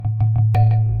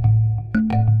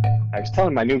was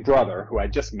telling my new brother, who I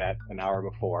just met an hour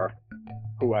before,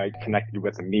 who I connected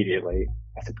with immediately.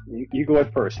 I said, you go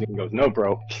in first. And he goes, no,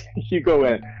 bro, you go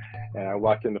in. And I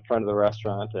walked in the front of the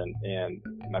restaurant, and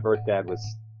my birth dad was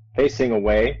facing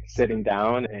away, sitting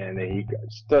down, and he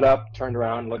stood up, turned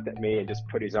around, looked at me, and just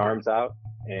put his arms out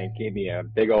and gave me a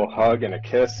big old hug and a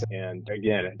kiss. And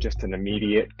again, just an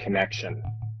immediate connection.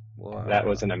 Wow. That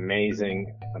was an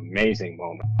amazing, amazing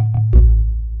moment.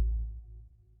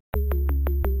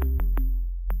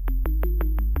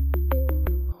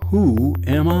 Who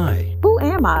am I? Who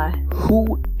am I?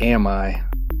 Who am I?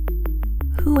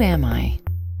 Who am I?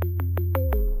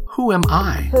 Who am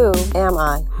I? Who am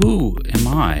I? Who am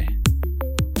I?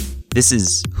 This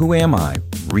is Who Am I,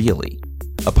 Really?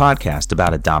 A podcast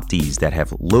about adoptees that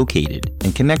have located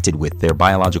and connected with their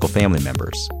biological family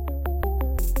members.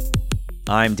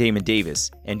 I'm Damon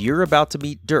Davis, and you're about to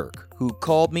meet Dirk, who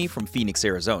called me from Phoenix,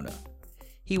 Arizona.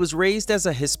 He was raised as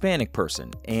a Hispanic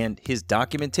person, and his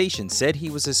documentation said he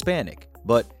was Hispanic,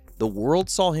 but the world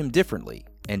saw him differently,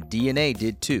 and DNA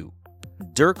did too.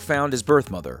 Dirk found his birth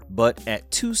mother, but at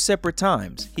 2 separate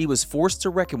times, he was forced to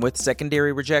reckon with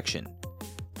secondary rejection.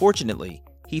 Fortunately,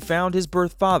 he found his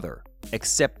birth father,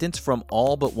 acceptance from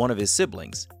all but one of his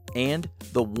siblings, and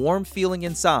the warm feeling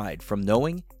inside from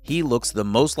knowing he looks the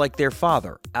most like their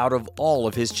father out of all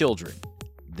of his children.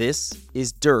 This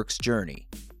is Dirk's journey.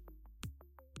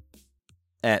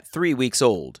 At 3 weeks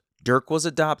old, Dirk was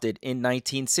adopted in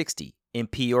 1960 in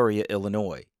Peoria,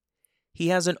 Illinois. He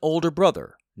has an older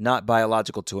brother, not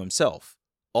biological to himself,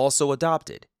 also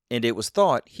adopted, and it was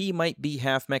thought he might be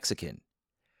half Mexican.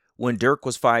 When Dirk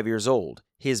was 5 years old,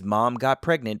 his mom got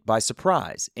pregnant by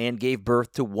surprise and gave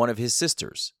birth to one of his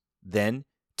sisters. Then,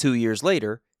 2 years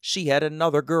later, she had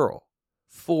another girl.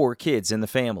 4 kids in the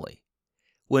family.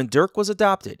 When Dirk was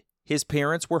adopted, his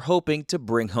parents were hoping to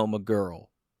bring home a girl.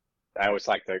 I always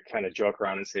like to kind of joke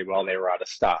around and say, well, they were out of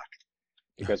stock.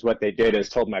 Because what they did is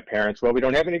told my parents, well, we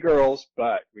don't have any girls,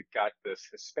 but we've got this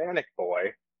Hispanic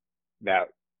boy that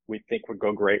we think would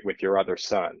go great with your other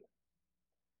son.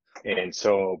 And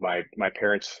so my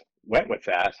parents went with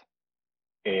that,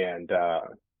 and I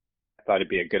thought it'd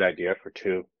be a good idea for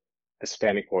 2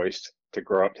 Hispanic boys to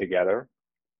grow up together.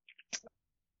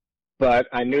 But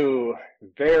I knew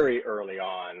very early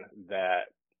on that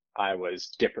I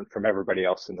was different from everybody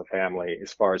else in the family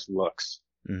as far as looks.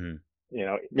 Mm-hmm. You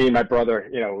know, me and my brother,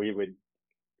 you know, we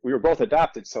were both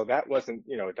adopted, so that wasn't,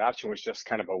 you know, adoption was just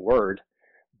kind of a word,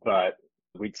 but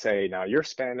we'd say, now you're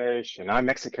Spanish and I'm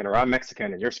Mexican, or I'm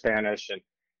Mexican and you're Spanish, and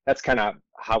that's kind of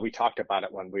how we talked about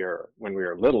it when we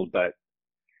were little. But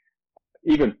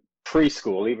even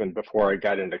preschool, even before I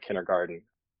got into kindergarten,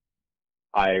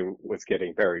 I was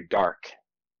getting very dark,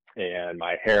 and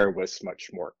my hair was much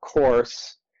more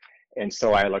coarse, and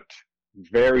so I looked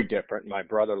very different. My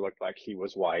brother looked like he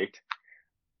was white.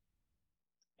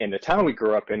 And the town we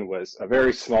grew up in was a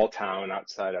very small town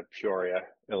outside of Peoria,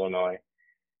 Illinois,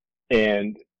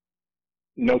 and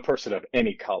no person of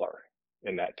any color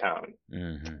in that town.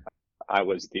 Mm-hmm. I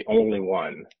was the only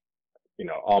one, you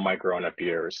know, all my grown-up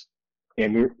years.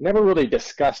 And we never really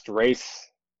discussed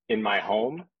race in my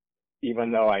home,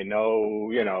 even though I know,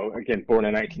 you know, again, born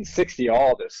in 1960,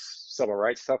 all this civil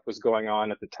rights stuff was going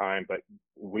on at the time, but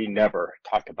we never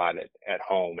talked about it at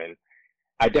home. And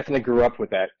I definitely grew up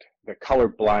with the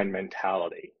colorblind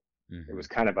mentality. Mm-hmm. It was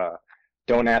kind of a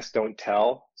don't ask, don't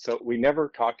tell. So we never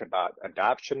talked about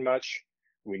adoption much.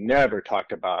 We never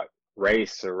talked about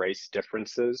race or race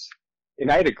differences.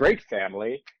 And I had a great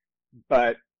family,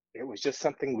 but it was just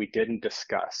something we didn't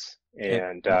discuss.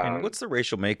 And what's the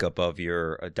racial makeup of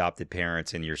your adopted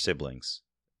parents and your siblings?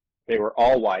 They were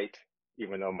all white,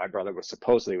 even though my brother was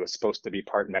supposed to be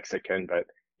part Mexican, but,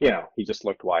 you know, he just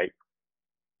looked white.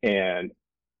 And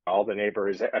all the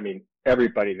neighbors, I mean,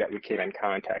 everybody that we came in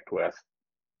contact with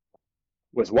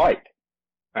was white.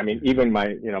 I mean, even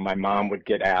my mom would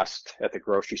get asked at the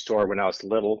grocery store when I was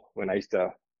little, when I used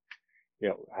to, you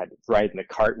know, I'd ride in the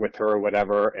cart with her or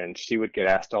whatever, and she would get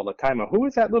asked all the time, who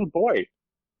is that little boy?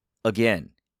 Again,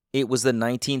 it was the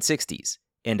 1960s,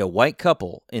 and a white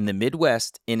couple in the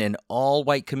Midwest in an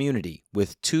all-white community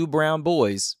with 2 brown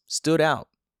boys stood out.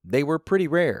 They were pretty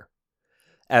rare.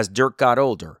 As Dirk got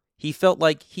older, he felt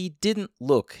like he didn't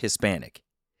look Hispanic.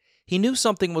 He knew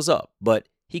something was up, but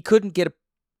he couldn't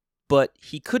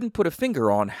put a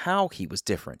finger on how he was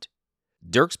different.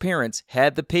 Dirk's parents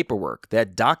had the paperwork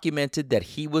that documented that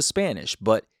he was Spanish,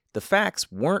 but the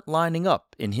facts weren't lining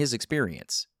up in his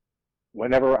experience.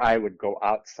 Whenever I would go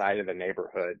outside of the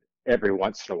neighborhood, every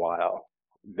once in a while,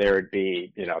 there'd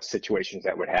be, you know, situations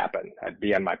that would happen. I'd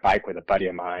be on my bike with a buddy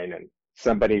of mine, and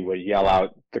somebody would yell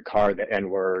out the car the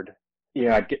N-word,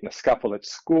 I'd get in a scuffle at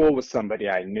school with somebody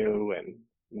I knew, and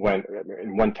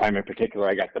one time in particular,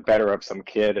 I got the better of some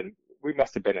kid, and we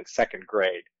must have been in second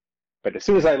grade. But as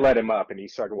soon as I let him up and he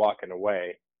started walking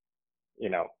away,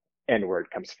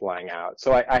 N-word comes flying out.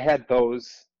 So I had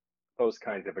those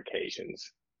kinds of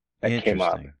occasions that came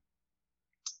up.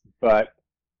 But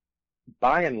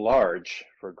by and large,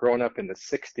 for growing up in the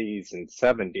 60s and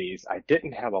 70s, I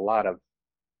didn't have a lot of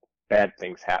bad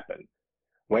things happen.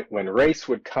 When race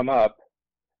would come up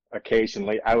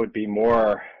occasionally, I would be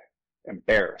more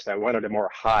embarrassed. I wanted to more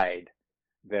hide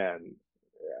than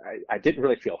I didn't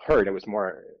really feel hurt. It was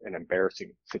more an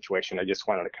embarrassing situation. I just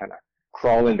wanted to kind of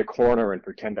crawl into corner and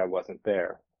pretend I wasn't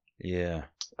there. Yeah,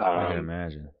 I can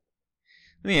imagine.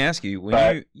 Let me ask you,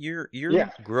 when you're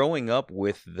growing up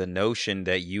with the notion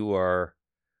that you are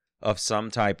of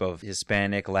some type of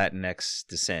Hispanic, Latinx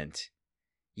descent,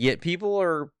 yet people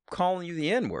are calling you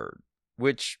the N-word,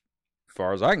 which, as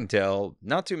far as I can tell,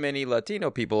 not too many Latino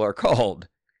people are called.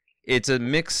 It's a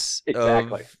mix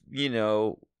of,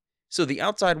 so the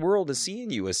outside world is seeing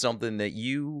you as something that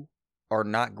you are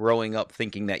not growing up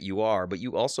thinking that you are, but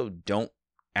you also don't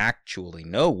actually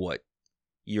know what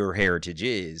your heritage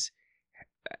is.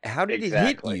 How did it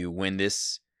hit you when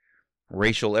this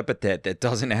racial epithet that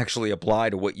doesn't actually apply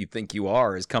to what you think you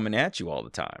are is coming at you all the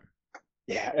time?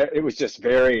 Yeah, it was just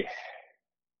very,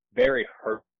 very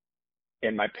hurt.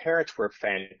 And my parents were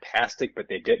fantastic, but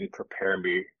they didn't prepare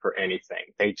me for anything.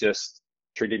 They just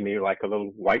treated me like a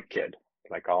little white kid,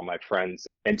 like all my friends.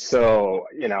 And so,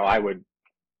 I would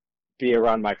be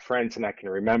around my friends, and I can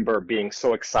remember being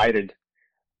so excited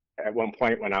at one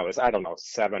point when I was,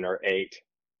 7 or 8,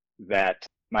 that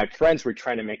my friends were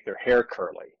trying to make their hair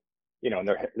curly, and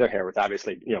their hair was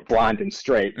obviously, blonde and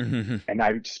straight. Mm-hmm. And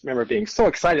I just remember being so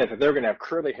excited that they were going to have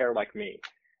curly hair like me.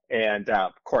 And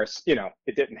of course,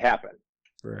 it didn't happen.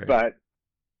 Right. But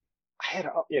I had,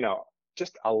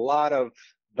 just a lot of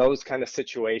those kind of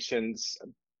situations,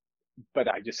 but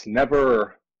I just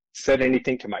never said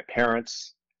anything to my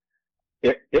parents.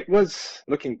 It was,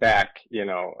 looking back,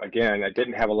 again, I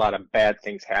didn't have a lot of bad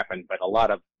things happen, but a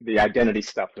lot of the identity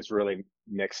stuff was really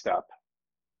mixed up.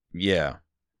 Yeah.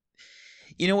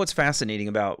 What's fascinating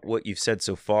about what you've said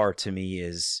so far to me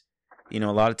is, a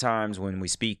lot of times when we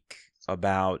speak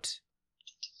about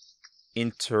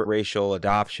interracial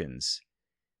adoptions,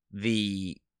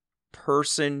 the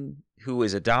person who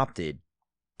is adopted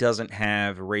doesn't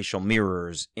have racial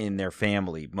mirrors in their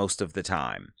family most of the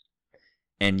time.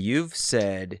 And you've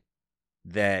said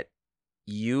that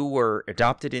you were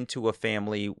adopted into a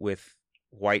family with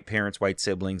white parents, white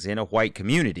siblings in a white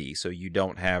community, so you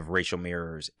don't have racial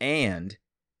mirrors. And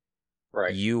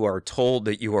you are told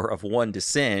that you are of one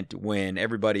descent when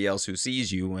everybody else who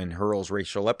sees you and hurls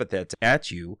racial epithets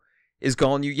at you is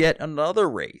calling you yet another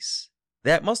race.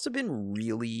 That must have been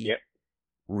really,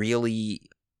 really,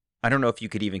 I don't know if you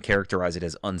could even characterize it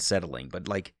as unsettling, but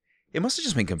it must have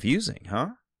just been confusing, huh?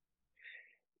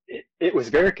 It was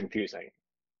very confusing.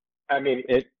 I mean,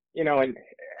 and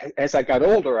as I got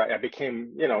older, I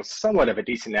became, somewhat of a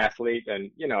decent athlete, and,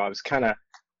 I was kind of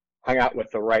hung out with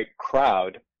the right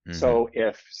crowd. Mm-hmm. So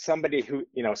if somebody who,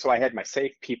 so I had my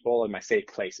safe people and my safe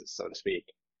places, so to speak.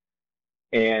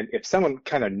 And if someone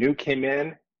kind of new came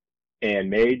in and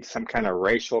made some kind of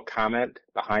racial comment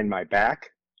behind my back,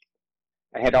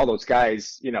 I had all those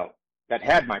guys, that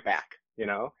had my back,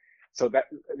 so that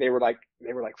they were like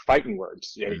fighting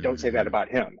words. Don't say that about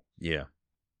him. Yeah.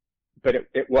 But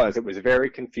it was very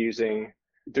confusing.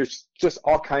 There's just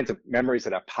all kinds of memories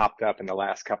that have popped up in the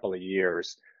last couple of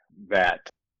years that,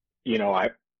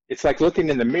 it's like looking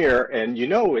in the mirror and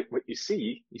what you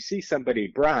see somebody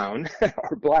brown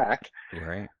or black,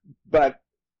 right? But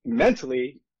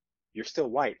mentally, you're still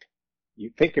white. You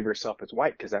think of yourself as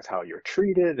white because that's how you're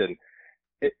treated. And,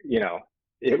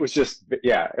 it was just,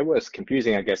 it was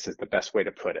confusing, I guess is the best way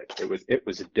to put it. It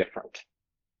was different.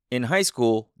 In high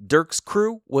school, Dirk's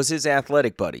crew was his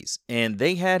athletic buddies, and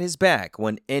they had his back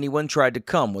when anyone tried to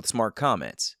come with smart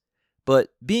comments. But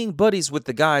being buddies with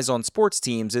the guys on sports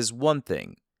teams is one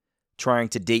thing. Trying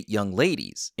to date young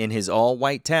ladies in his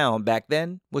all-white town back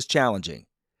then was challenging.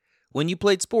 When you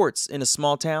played sports in a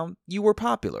small town, you were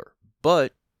popular,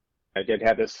 but I did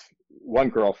have this one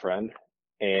girlfriend,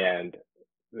 and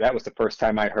that was the first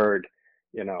time I heard,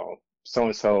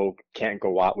 so-and-so can't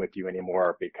go out with you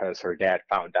anymore because her dad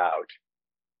found out,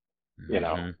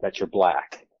 that you're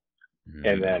black. Mm-hmm.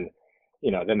 And then,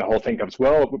 then the whole thing comes,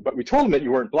 well, but we told him that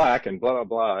you weren't black and blah,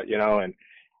 blah, blah,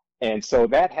 and so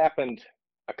that happened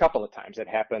a couple of times. It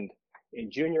happened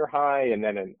in junior high and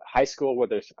then in high school where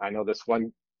I know this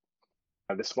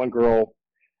one girl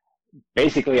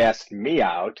basically asked me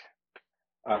out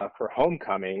for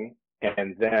homecoming,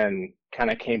 and then kind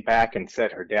of came back and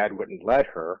said her dad wouldn't let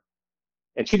her.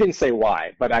 And she didn't say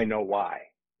why, but I know why,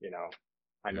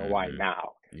 I know why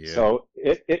now. Yeah. So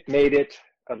it made it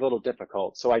a little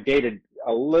difficult. So I dated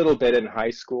a little bit in high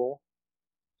school,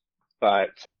 but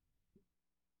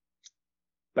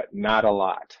not a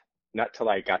lot, not till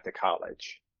I got to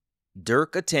college.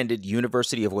 Dirk attended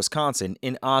University of Wisconsin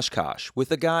in Oshkosh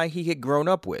with a guy he had grown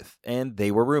up with, and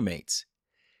they were roommates.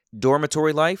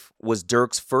 Dormitory life was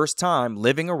Dirk's first time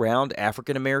living around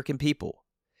African American people.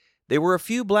 There were a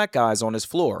few black guys on his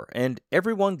floor, and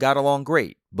everyone got along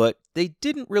great, but they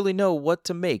didn't really know what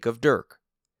to make of Dirk.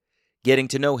 Getting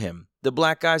to know him, the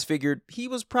black guys figured he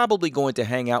was probably going to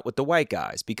hang out with the white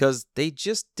guys because they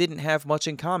just didn't have much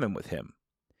in common with him.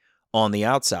 On the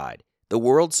outside, the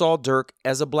world saw Dirk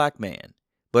as a black man,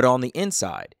 but on the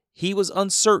inside, he was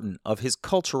uncertain of his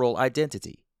cultural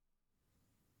identity.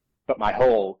 But my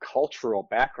whole cultural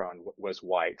background was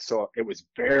white, so it was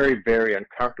very, very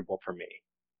uncomfortable for me.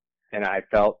 And I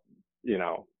felt,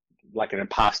 like an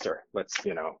imposter,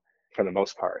 for the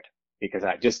most part, because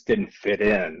I just didn't fit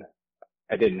in.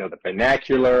 I didn't know the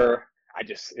vernacular.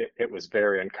 It was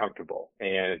very uncomfortable.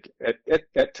 And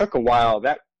it took a while.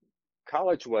 That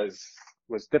college was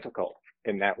difficult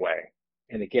in that way.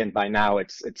 And again, by now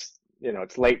it's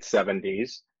late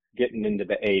 70s, getting into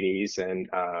the 80s. And,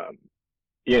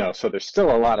 so there's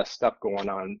still a lot of stuff going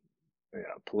on,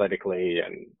 politically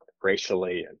and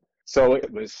racially. And so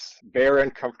it was very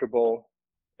uncomfortable.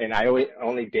 And I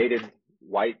only dated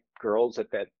white girls at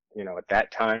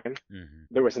that time. Mm-hmm.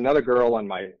 There was another girl on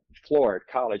my floor at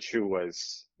college who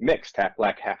was mixed, half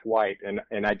black, half white.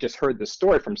 And I just heard the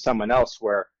story from someone else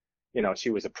where, she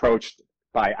was approached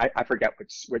by, I forget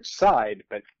which side,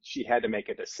 but she had to make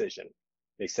a decision.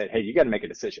 They said, hey, you got to make a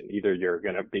decision. Either you're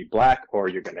going to be black or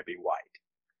you're going to be white.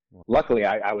 Luckily,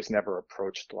 I was never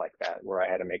approached like that, where I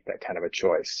had to make that kind of a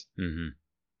choice. Mm-hmm.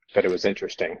 But it was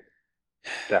interesting,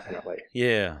 definitely.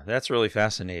 Yeah, that's really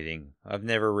fascinating. I've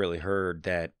never really heard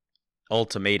that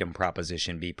ultimatum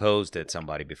proposition be posed at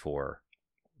somebody before.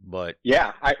 But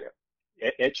yeah,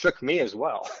 it shook me as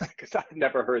well, because I've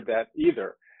never heard that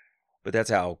either. But that's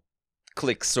how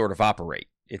cliques sort of operate.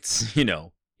 It's,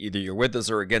 either you're with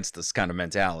us or against us kind of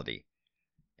mentality.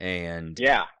 And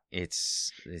yeah,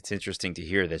 it's interesting to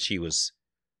hear that she was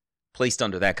placed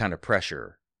under that kind of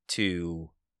pressure to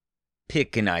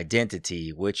pick an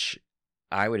identity, which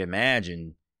I would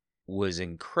imagine was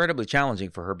incredibly challenging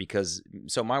for her because,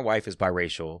 so my wife is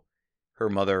biracial. Her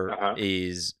mother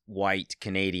is white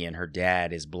Canadian. Her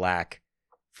dad is black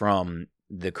from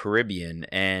the Caribbean.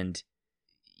 And,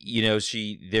 you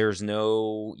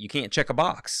can't check a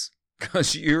box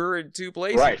because you're in two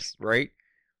places, right?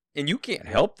 And you can't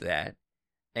help that.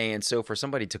 And so for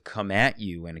somebody to come at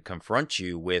you and confront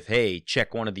you with, hey,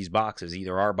 check one of these boxes,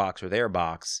 either our box or their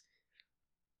box,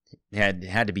 had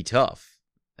to be tough.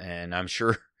 And I'm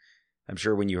sure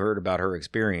when you heard about her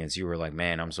experience, you were like,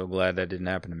 man, I'm so glad that didn't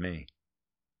happen to me.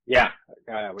 Yeah,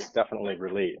 I was definitely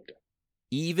relieved.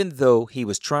 Even though he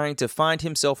was trying to find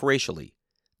himself racially,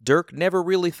 Dirk never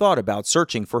really thought about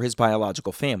searching for his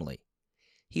biological family.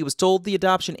 He was told the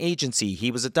adoption agency he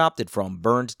was adopted from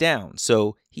burned down,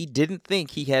 so he didn't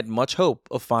think he had much hope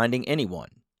of finding anyone.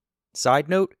 Side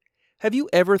note, have you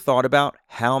ever thought about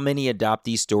how many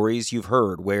adoptee stories you've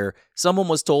heard where someone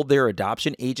was told their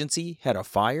adoption agency had a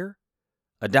fire?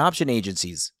 Adoption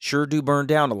agencies sure do burn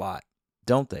down a lot,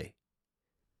 don't they?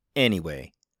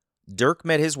 Anyway, Dirk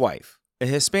met his wife, a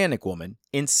Hispanic woman,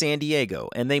 in San Diego,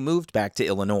 and they moved back to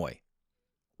Illinois.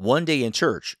 One day in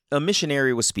church, a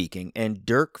missionary was speaking, and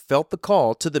Dirk felt the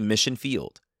call to the mission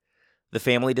field. The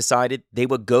family decided they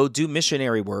would go do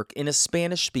missionary work in a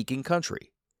Spanish-speaking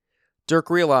country.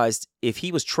 Dirk realized if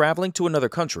he was traveling to another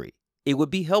country, it would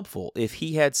be helpful if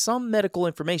he had some medical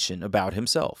information about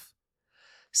himself.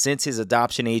 Since his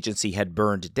adoption agency had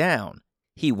burned down,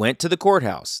 he went to the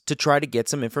courthouse to try to get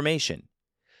some information.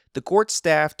 The court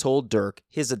staff told Dirk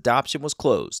his adoption was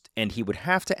closed and he would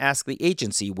have to ask the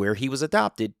agency where he was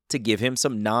adopted to give him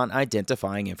some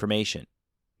non-identifying information.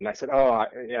 And I said, I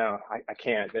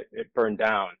can't. It burned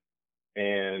down.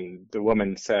 And the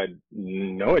woman said,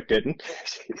 no, it didn't.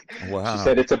 Wow. She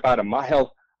said, it's about a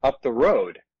mile up the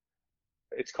road.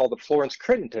 It's called the Florence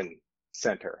Crittenden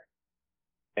Center.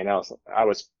 And I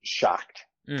was shocked,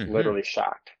 literally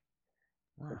shocked.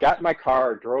 Wow. I got in my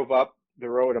car, drove up the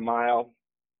road a mile,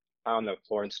 found the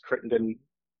Florence Crittenden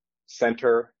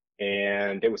Center,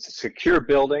 and it was a secure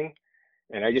building.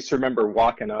 And I just remember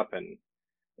walking up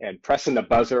and pressing the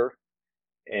buzzer,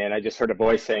 and I just heard a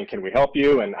voice saying, "Can we help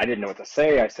you?" And I didn't know what to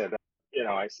say. I said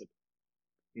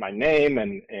my name,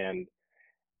 and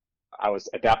I was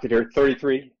adopted here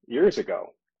 33 years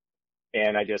ago.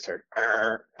 And I just heard,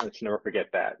 I'll never forget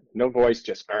that. No voice,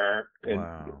 just, and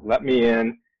Wow. let me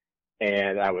in.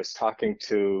 And I was talking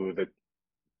to the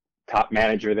top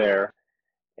manager there,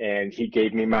 and he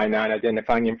gave me my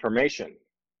non-identifying information,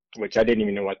 which I didn't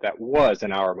even know what that was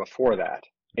an hour before that,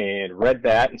 and read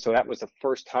that. And so that was the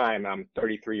first time. I'm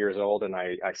 33 years old, and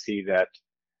I see that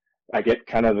I get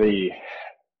kind of the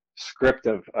script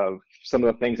of some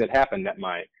of the things that happened, that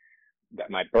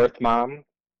my birth mom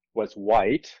was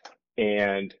white,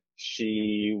 and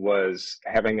she was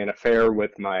having an affair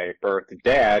with my birth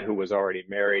dad, who was already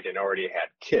married and already had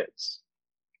kids.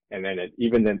 And then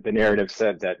even the narrative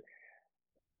said that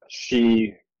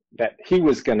he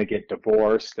was going to get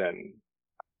divorced, and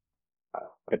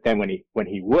but then when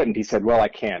he wouldn't, he said, "Well, I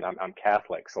can't. I'm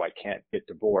Catholic, so I can't get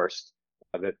divorced."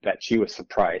 That she was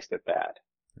surprised at that.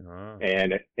 Oh.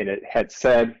 And it had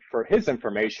said, for his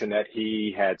information, that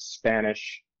he had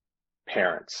Spanish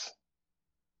parents.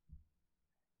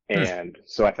 And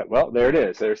so I thought, well, there it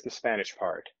is. There's the Spanish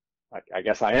part. I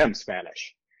guess I am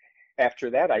Spanish. After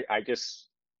that, I just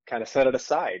kind of set it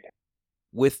aside.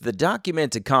 With the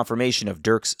documented confirmation of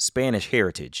Dirk's Spanish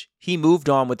heritage, he moved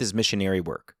on with his missionary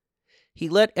work. He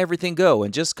let everything go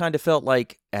and just kind of felt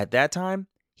like, at that time,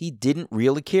 he didn't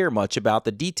really care much about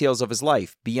the details of his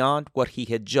life beyond what he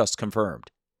had just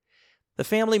confirmed. The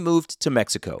family moved to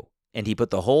Mexico, and he put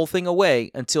the whole thing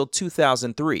away until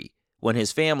 2003, when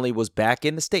his family was back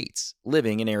in the States,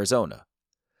 living in Arizona.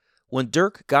 When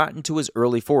Dirk got into his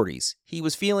early 40s, he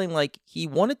was feeling like he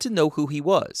wanted to know who he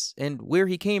was and where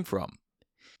he came from.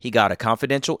 He got a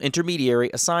confidential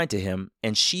intermediary assigned to him,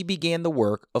 and she began the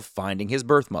work of finding his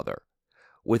birth mother.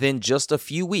 Within just a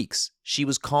few weeks, she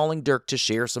was calling Dirk to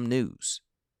share some news.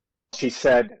 She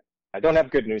said, "I don't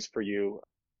have good news for you.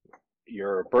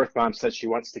 Your birth mom says she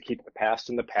wants to keep the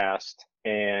past in the past."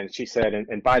 And she said,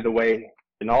 and by the way,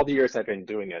 in all the years I've been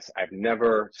doing this, I've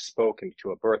never spoken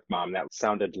to a birth mom that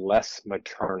sounded less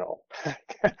maternal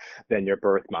than your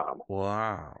birth mom.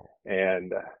 Wow.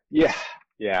 And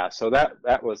yeah. So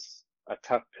that was a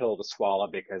tough pill to swallow,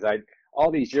 because all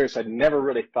these years I'd never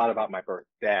really thought about my birth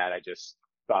dad. I just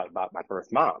thought about my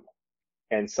birth mom.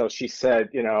 And so she said,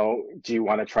 "Do you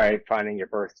want to try finding your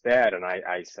birth dad?" And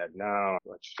I said, "No,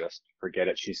 let's just forget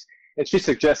it." And she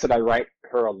suggested I write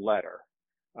her a letter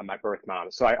on my birth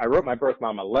mom. So I wrote my birth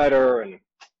mom a letter and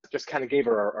just kind of gave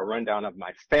her a rundown of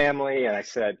my family. And I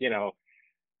said,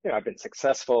 I've been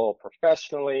successful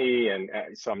professionally, and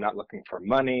so I'm not looking for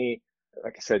money.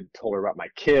 Like I said, told her about my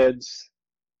kids.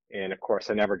 And of course,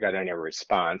 I never got any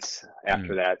response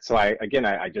after that. So I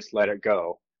just let it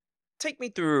go. Take me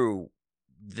through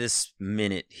this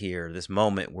minute here, this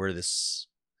moment where this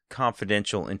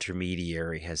confidential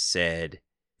intermediary has said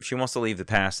she wants to leave the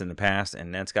past in the past,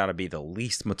 and that's got to be the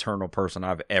least maternal person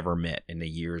I've ever met in the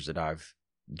years that I've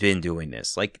been doing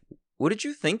this. Like, what did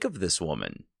you think of this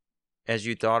woman as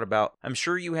you thought about? I'm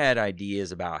sure you had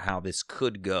ideas about how this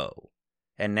could go,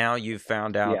 and now you've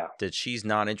found out that she's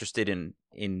not interested in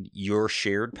your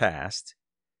shared past,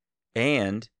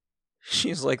 and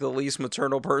she's like the least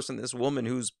maternal person this woman,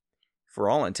 who's, for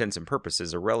all intents and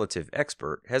purposes, a relative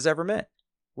expert, has ever met.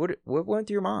 What went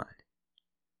through your mind?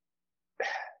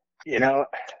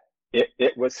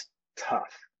 It was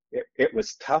tough. It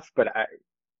was tough, but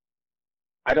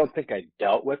I don't think I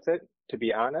dealt with it, to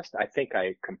be honest. I think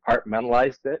I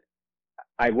compartmentalized it.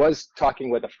 I was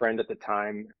talking with a friend at the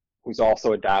time who's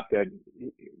also adopted.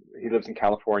 He lives in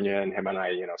California, and him and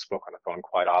I, spoke on the phone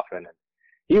quite often. And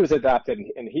he was adopted,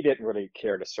 and he didn't really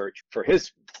care to search for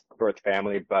his birth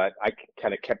family, but I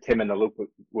kind of kept him in the loop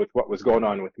with what was going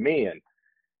on with me. And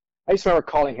I just remember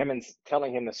calling him and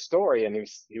telling him the story, and he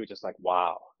was just like,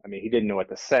 wow. I mean, he didn't know what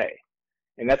to say.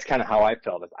 And that's kind of how I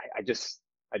felt. I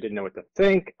didn't know what to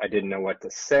think. I didn't know what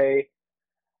to say.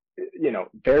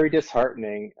 Very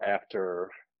disheartening after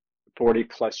 40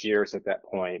 plus years at that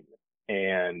point.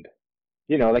 And,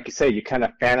 like you say, you kind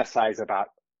of fantasize about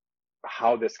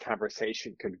how this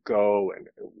conversation could go and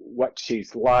what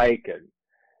she's like, and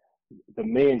the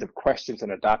millions of questions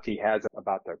an adoptee has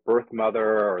about their birth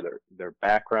mother or their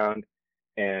background.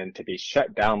 And to be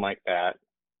shut down like that,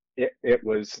 it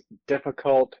was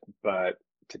difficult, but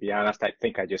to be honest, I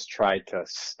think I just tried to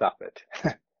stop it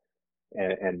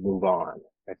and move on.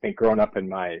 I think growing up in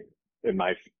my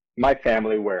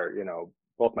family, where,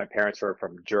 both my parents were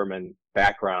from German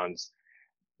backgrounds,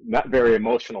 not very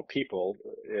emotional people.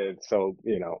 And so,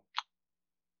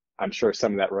 I'm sure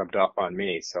some of that rubbed off on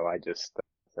me. So I just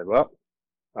said, well,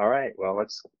 all right, well,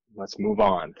 let's move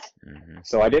on. Mm-hmm.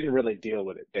 So I didn't really deal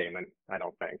with it, Damon, I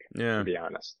don't think, to be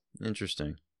honest.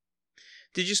 Interesting.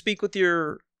 Did you speak with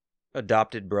your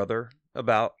adopted brother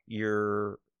about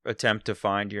your attempt to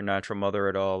find your natural mother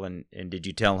at all? And did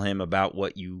you tell him about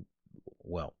what you,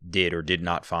 did or did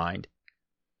not find?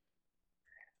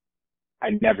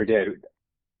 I never did.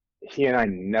 He and I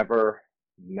never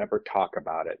talk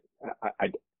about it.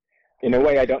 In a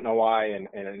way, I don't know why, and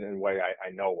in a way,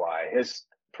 I know why. His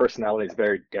personality is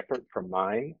very different from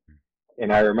mine.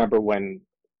 And I remember when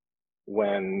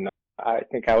I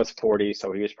think I was 40,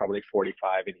 so he was probably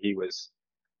 45, and he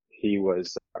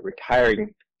was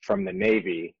retiring from the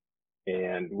Navy,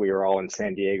 and we were all in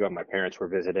San Diego. My parents were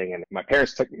visiting, and my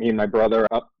parents took me and my brother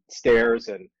upstairs,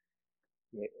 and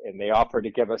they offered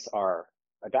to give us our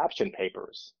adoption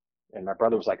papers. And my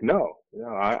brother was like, no,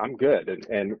 I'm good.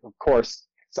 And of course,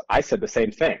 so I said the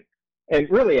same thing. And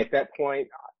really at that point,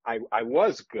 I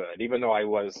was good, even though I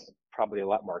was probably a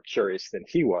lot more curious than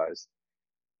he was.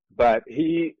 But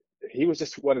he was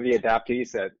just one of the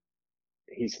adoptees that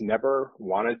he's never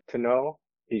wanted to know.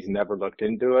 He's never looked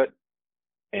into it.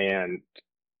 And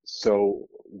so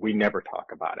we never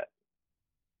talk about it.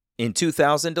 In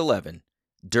 2011,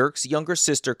 Dirk's younger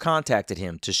sister contacted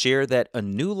him to share that a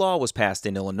new law was passed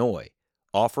in Illinois,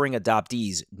 offering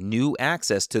adoptees new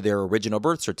access to their original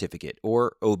birth certificate,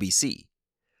 or OBC.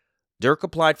 Dirk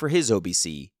applied for his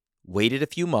OBC, waited a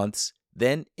few months,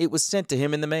 then it was sent to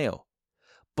him in the mail.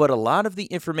 But a lot of the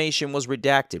information was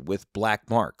redacted with black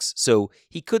marks, so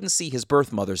he couldn't see his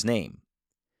birth mother's name.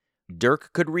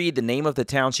 Dirk could read the name of the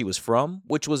town she was from,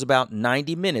 which was about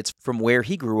 90 minutes from where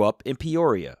he grew up in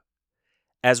Peoria.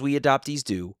 As we adoptees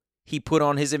do, he put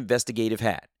on his investigative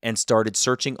hat and started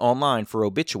searching online for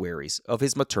obituaries of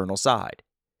his maternal side.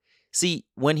 See,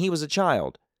 when he was a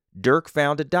child, Dirk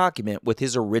found a document with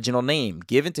his original name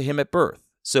given to him at birth,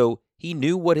 so he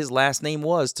knew what his last name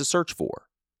was to search for.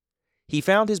 He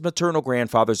found his maternal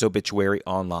grandfather's obituary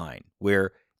online,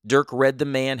 where Dirk read the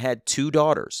man had 2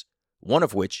 daughters, one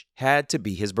of which had to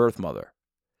be his birth mother.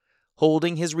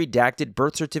 Holding his redacted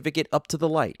birth certificate up to the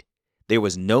light, there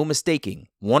was no mistaking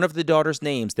one of the daughters'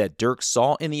 names that Dirk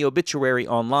saw in the obituary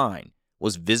online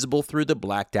was visible through the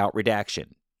blacked-out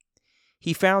redaction.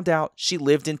 He found out she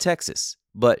lived in Texas,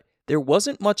 but there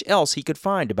wasn't much else he could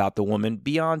find about the woman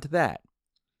beyond that.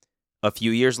 A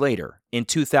few years later, in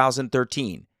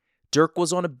 2013, Dirk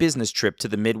was on a business trip to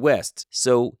the Midwest,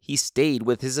 so he stayed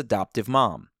with his adoptive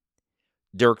mom.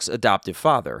 Dirk's adoptive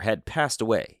father had passed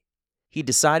away. He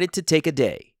decided to take a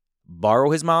day,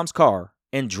 borrow his mom's car,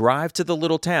 and drive to the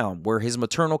little town where his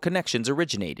maternal connections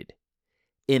originated.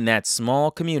 In that small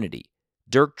community,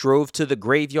 Dirk drove to the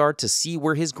graveyard to see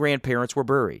where his grandparents were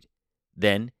buried.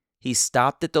 Then, he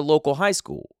stopped at the local high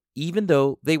school, even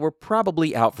though they were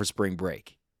probably out for spring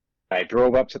break. I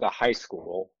drove up to the high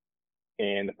school,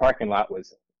 and the parking lot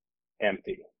was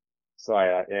empty. So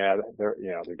they're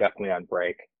definitely on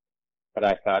break. But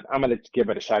I thought, I'm going to give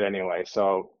it a shot anyway.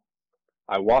 So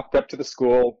I walked up to the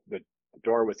school. The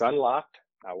door was unlocked.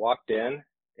 I walked in,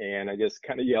 and I just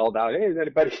kind of yelled out, "Hey, is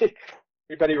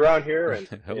anybody around here?" And,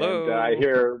 Hello. And I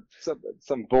hear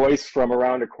some voice from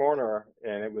around a corner,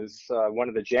 and it was one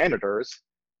of the janitors.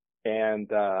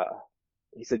 And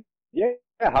he said, "Yeah,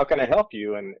 how can I help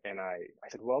you?" And I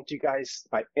said, "Well, do you guys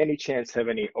by any chance have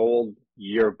any old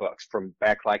yearbooks from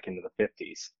back like into the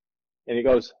 50s?" And he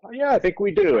goes, "Oh, yeah, I think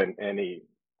we do." And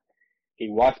he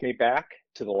walked me back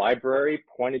to the library,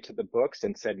 pointed to the books,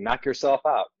 and said, "Knock yourself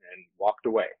out," and walked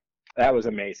away. That was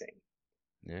amazing.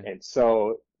 Yeah. And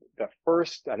so the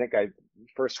first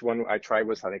one I tried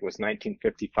was, I think it was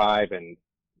 1955, and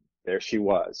there she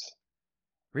was.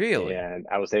 Really? And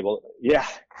I was able, yeah.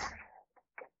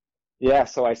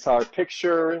 So I saw her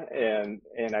picture, and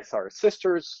I saw her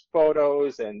sister's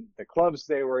photos and the clubs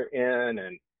they were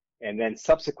in, and then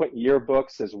subsequent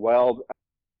yearbooks as well.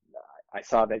 I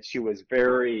saw that she was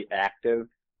very active.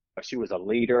 She was a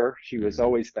leader. She was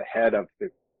always the head of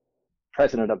the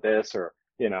president of this, or,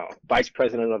 vice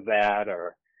president of that,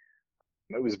 or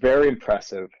it was very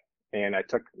impressive. And I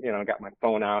took, got my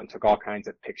phone out and took all kinds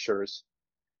of pictures.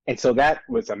 And so that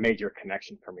was a major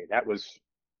connection for me. That was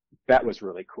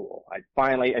really cool.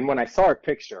 And when I saw her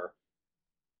picture,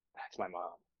 that's my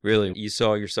mom. Really? You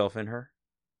saw yourself in her?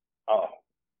 Oh,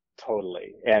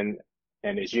 totally. And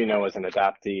as you know, as an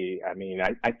adoptee, I mean,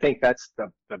 I think that's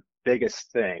the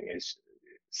biggest thing, is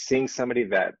seeing somebody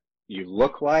that you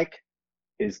look like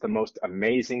is the most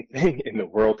amazing thing in the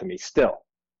world to me still.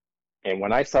 And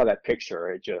when I saw that picture,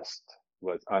 it just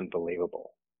was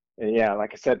unbelievable. And yeah,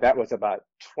 like I said, that was about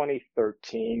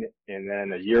 2013. And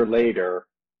then a year later,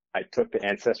 I took the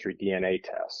Ancestry DNA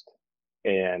test.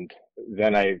 And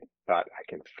then I thought, I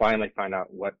can finally find out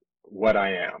what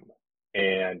I am.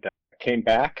 And came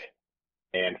back,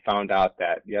 and found out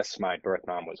that, yes, my birth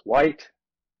mom was white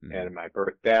and my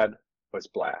birth dad was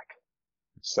black.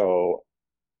 So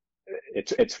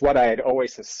it's what I had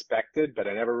always suspected, but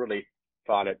I never really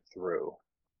thought it through.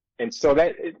 And so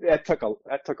that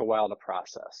took a while to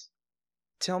process.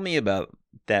 Tell me about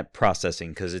that processing,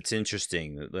 because it's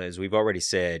interesting. As we've already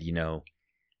said,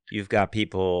 you've got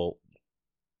people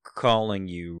calling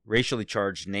you racially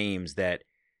charged names that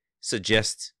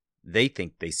suggest they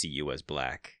think they see you as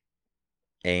black.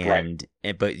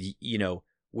 But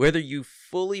whether you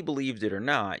fully believed it or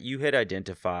not, you had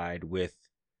identified with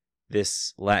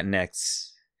this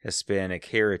Latinx Hispanic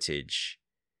heritage.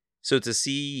 So to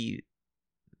see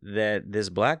that this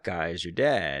black guy is your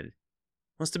dad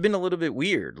must have been a little bit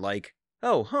weird. Like,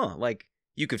 like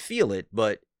you could feel it,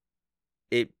 but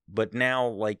now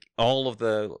like all of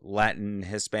the Latin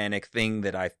Hispanic thing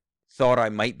that I thought I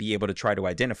might be able to try to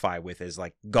identify with is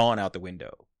like gone out the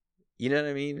window. You know what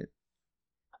I mean?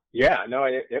 Yeah, no,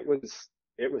 it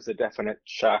was a definite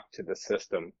shock to the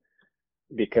system,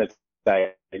 because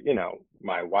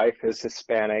my wife is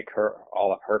Hispanic,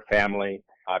 all of her family,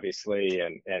 obviously,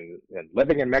 and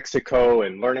living in Mexico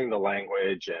and learning the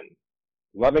language and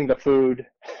loving the food.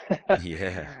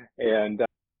 Yeah. And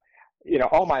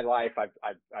all my life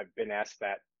I've been asked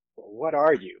that, what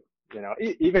are you?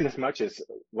 Even as much as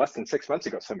less than 6 months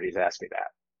ago, somebody's asked me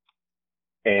that.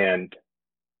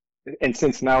 And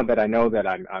since now that I know that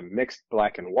I'm mixed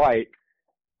black and white,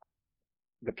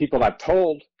 the people I've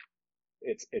told,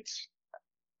 it's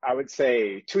I would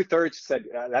say 2/3 said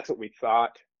that's what we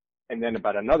thought, and then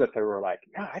about another third were like,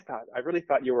 no, I really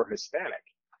thought you were Hispanic.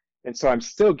 And so I'm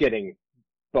still getting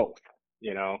both,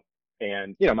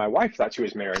 and my wife thought she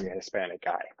was marrying a Hispanic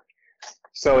guy.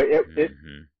 So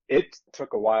it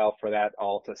took a while for that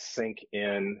all to sink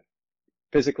in,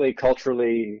 physically,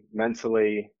 culturally,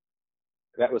 mentally.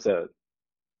 That was a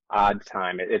odd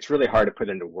time. It's really hard to put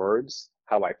into words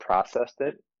how I processed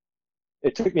it.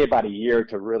 It took me about a year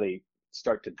to really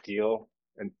start to deal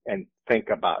and think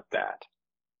about that.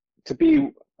 To be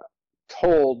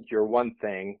told you're one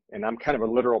thing, and I'm kind of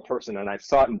a literal person, and I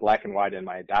saw it in black and white in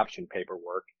my adoption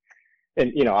paperwork.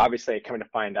 And, obviously coming to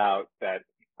find out that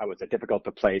I was a difficult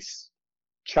to place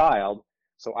child.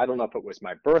 So I don't know if it was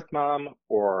my birth mom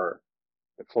or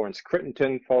the Florence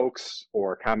Crittenton folks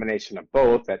or a combination of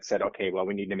both that said, okay, well,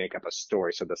 we need to make up a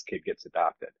story so this kid gets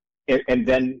adopted. And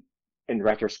then in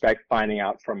retrospect, finding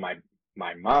out from my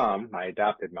mom, my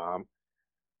adopted mom,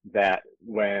 that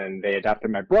when they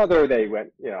adopted my brother, they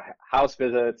went, house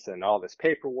visits and all this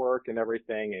paperwork and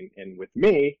everything. And with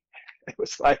me, it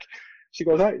was like, she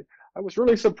goes, I was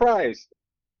really surprised.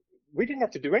 We didn't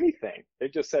have to do anything. They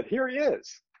just said, here he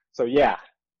is. So yeah,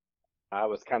 I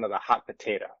was kind of the hot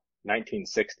potato.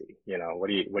 1960, what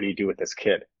do you do with this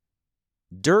kid?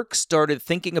 Dirk started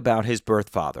thinking about his birth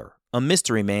father, a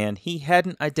mystery man he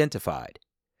hadn't identified.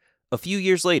 A few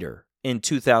years later, in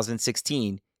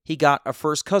 2016, he got a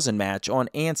first cousin match on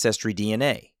Ancestry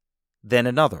DNA, then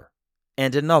another,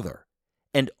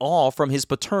 and all from his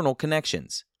paternal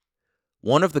connections.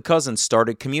 One of the cousins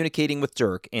started communicating with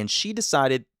Dirk, and she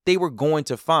decided they were going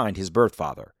to find his birth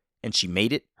father, and she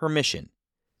made it her mission.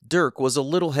 Dirk was a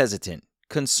little hesitant,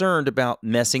 concerned about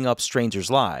messing up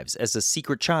strangers' lives as a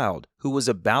secret child who was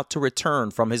about to return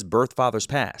from his birth father's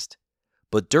past.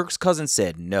 But Dirk's cousin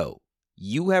said, no,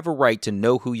 you have a right to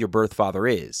know who your birth father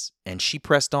is, and she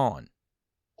pressed on.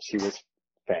 She was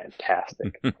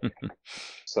fantastic.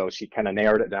 So she kind of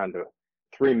narrowed it down to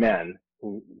 3 men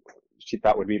who she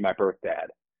thought would be my birth dad.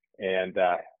 And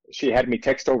she had me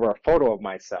text over a photo of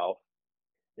myself,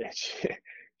 and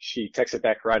she texted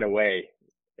back right away.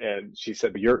 And she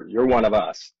said, you're one of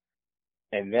us.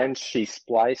 And then she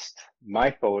spliced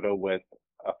my photo with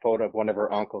a photo of one of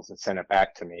her uncles and sent it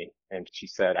back to me. And she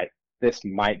said, this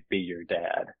might be your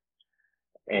dad.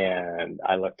 And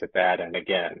I looked at that and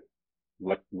again,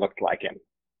 looked like him.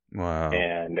 Wow.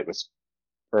 And it was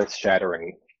earth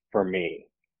shattering for me.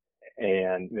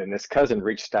 And then this cousin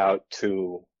reached out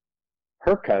to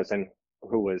her cousin,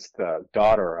 who was the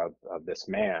daughter of this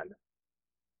man.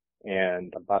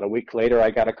 And about a week later,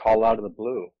 I got a call out of the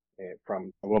blue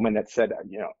from a woman that said,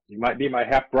 you might be my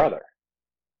half brother.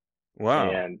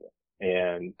 Wow.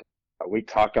 And we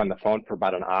talked on the phone for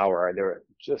about an hour. There was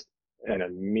just an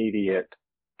immediate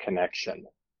connection.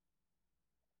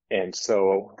 And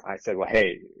so I said, well,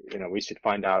 hey, we should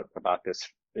find out about this,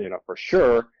 for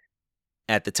sure.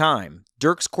 At the time,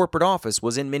 Dirk's corporate office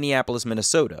was in Minneapolis,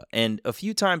 Minnesota, and a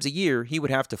few times a year he would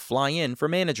have to fly in for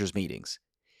managers' meetings.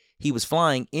 He was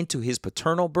flying into his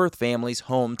paternal birth family's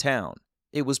hometown.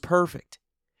 It was perfect.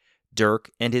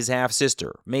 Dirk and his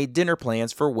half-sister made dinner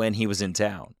plans for when he was in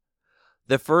town.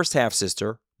 The first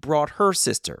half-sister brought her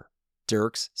sister,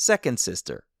 Dirk's second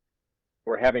sister.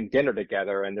 We're having dinner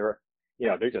together, and they're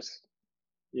just,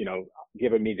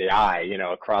 giving me the eye,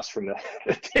 across from the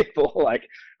table, like,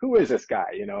 who is this guy,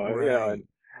 and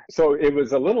so it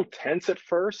was a little tense at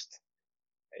first.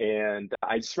 And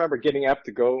I just remember getting up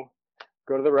to go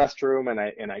to the restroom,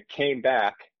 and I came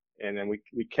back, and then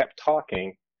we kept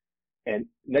talking. And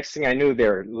next thing I knew,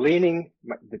 they're leaning,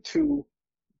 the two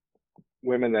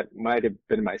women that might have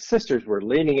been my sisters were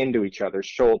leaning into each other's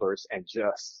shoulders and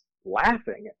just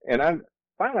laughing. And I'm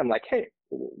like, hey,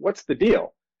 what's the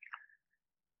deal?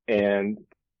 And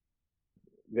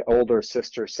the older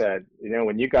sister said,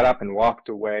 when you got up and walked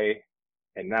away,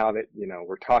 and now that,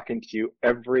 we're talking to you,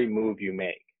 every move you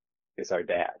make is our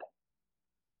dad.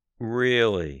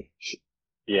 Really?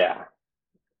 Yeah.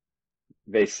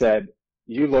 They said,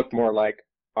 you look more like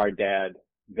our dad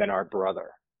than our brother.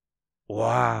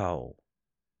 Wow.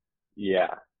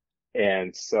 Yeah.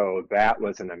 And so that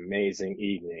was an amazing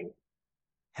evening.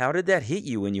 How did that hit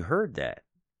you when you heard that?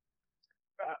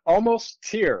 Almost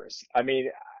tears. I mean,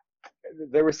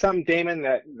 there was some, Damon,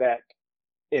 that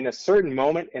in a certain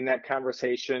moment in that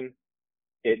conversation,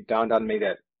 it dawned on me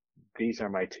that these are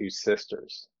my two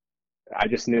sisters. I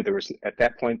just knew at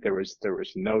that point, there was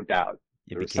no doubt.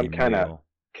 There was some kind of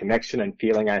connection and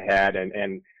feeling I had,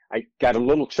 and I got a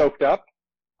little choked up,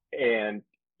 and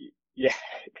yeah,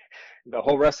 the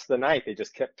whole rest of the night, they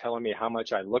just kept telling me how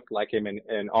much I looked like him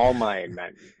in all my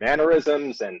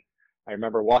mannerisms. And I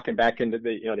remember walking back into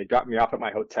they dropped me off at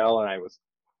my hotel, and I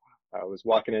was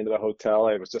walking into the hotel.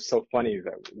 It was just so funny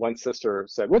that one sister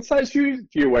said, "What size shoes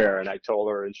do you wear?" And I told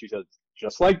her, and she said,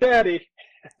 "Just like Daddy."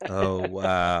 Oh,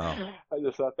 wow. I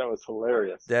just thought that was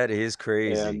hilarious. That is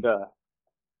crazy. And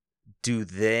do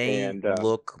they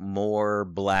look more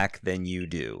black than you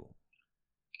do?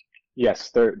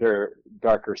 Yes, they're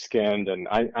darker skinned, and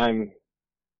I'm,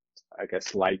 I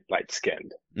guess, light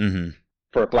skinned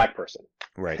for a black person.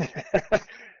 Right.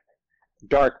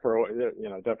 Dark for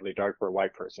definitely dark for a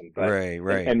white person. But,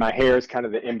 right. And my hair is kind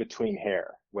of the in between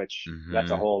hair, which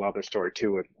that's a whole other story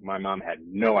too. My mom had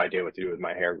no idea what to do with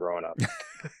my hair growing up.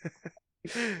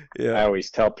 Yeah. I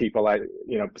always tell people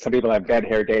some people have bad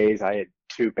hair days. I had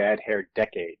 2 bad hair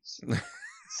decades.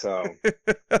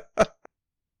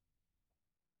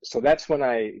 So that's when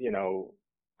I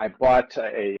bought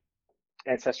a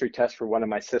ancestry test for one of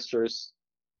my sisters,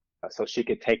 so she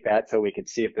could take that, so we could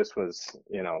see if this was,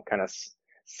 kind of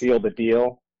seal the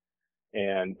deal.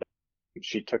 And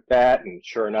she took that, and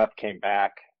sure enough, came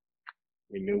back.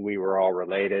 We knew we were all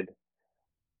related,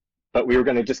 but we were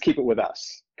going to just keep it with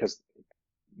us, because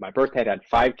my birth dad had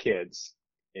 5 kids,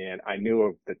 and I knew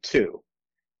of the 2.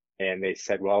 And they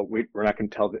said, well, we're not going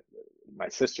to tell my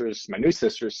new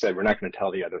sisters said, we're not going to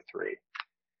tell the other 3.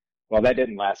 Well, that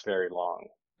didn't last very long.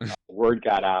 Word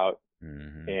got out,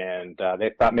 and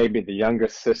they thought maybe the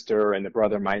youngest sister and the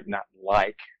brother might not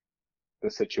like the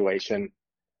situation,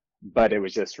 but it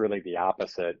was just really the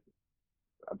opposite.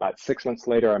 About 6 months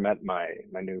later, I met my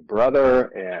new brother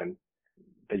and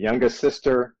the youngest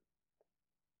sister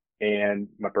and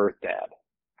my birth dad.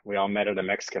 We all met at a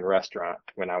Mexican restaurant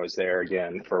when I was there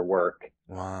again for work.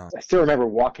 Wow. I still remember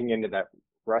walking into that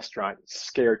restaurant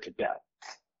scared to death,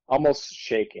 almost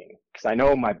shaking, because I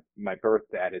know my birth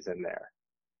dad is in there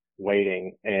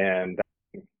waiting. And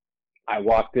I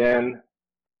walked in,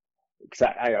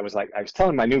 because I was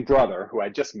telling my new brother, who I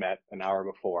just met an hour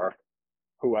before,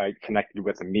 who I connected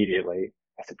with immediately.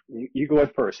 I said, you go in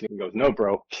first. And he goes, no,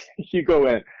 bro, you go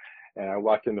in. And I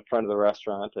walked in the front of the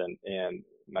restaurant, and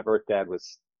my birth dad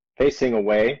was facing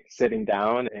away, sitting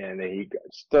down, and he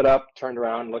stood up, turned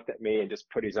around, looked at me, and just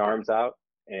put his arms out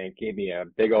and gave me a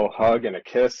big old hug and a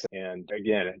kiss. And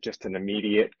again, just an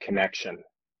immediate connection.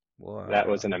 Wow. That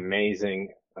was an amazing,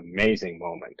 amazing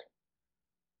moment.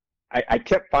 I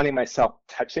kept finding myself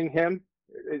touching him.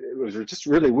 It was just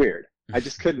really weird. I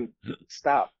just couldn't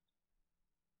stop.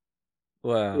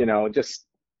 Wow. Just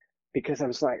because I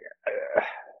was like,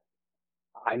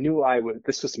 I knew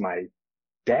this was my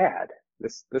dad.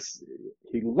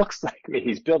 He looks like me.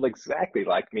 He's built exactly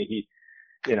like me.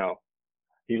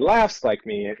 He laughs like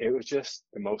me. It was just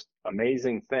the most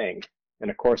amazing thing.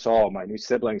 And of course, all of my new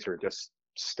siblings were just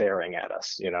staring at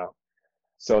us,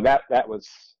 So that was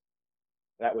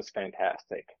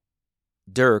fantastic.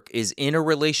 Dirk is in a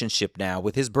relationship now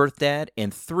with his birth dad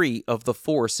and 3 of the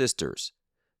 4 sisters.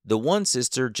 The one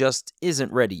sister just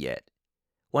isn't ready yet.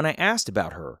 When I asked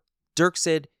about her, Dirk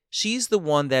said she's the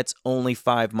one that's only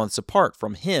 5 months apart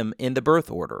from him in the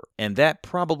birth order, and that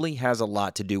probably has a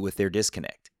lot to do with their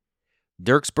disconnect.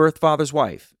 Dirk's birth father's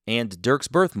wife and Dirk's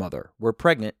birth mother were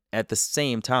pregnant at the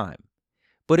same time.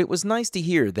 But it was nice to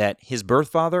hear that his birth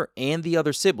father and the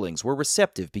other siblings were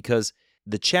receptive, because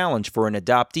the challenge for an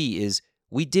adoptee is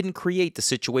we didn't create the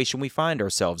situation we find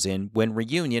ourselves in when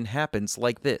reunion happens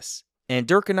like this. And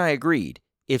Dirk and I agreed,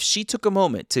 if she took a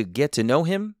moment to get to know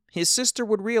him, his sister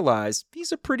would realize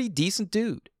he's a pretty decent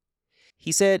dude.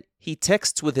 He said he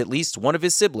texts with at least one of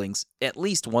his siblings at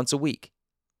least once a week.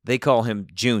 They call him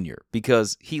Junior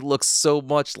because he looks so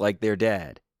much like their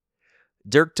dad.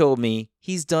 Dirk told me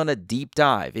he's done a deep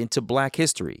dive into Black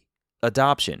history,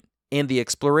 adoption, and the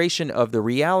exploration of the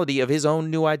reality of his own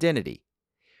new identity.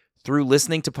 Through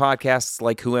listening to podcasts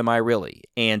like Who Am I Really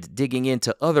and digging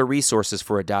into other resources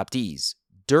for adoptees,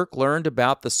 Dirk learned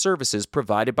about the services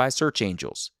provided by Search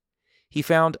Angels. He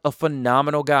found a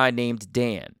phenomenal guy named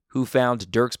Dan who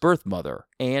found Dirk's birth mother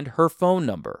and her phone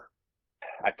number.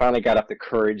 I finally got up the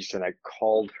courage and I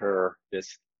called her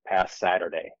this past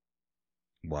Saturday.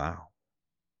 Wow.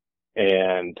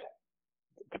 And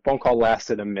the phone call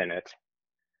lasted a minute.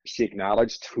 She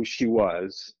acknowledged who she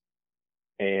was,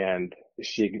 and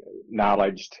she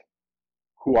acknowledged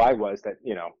who I was, that,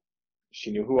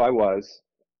 she knew who I was.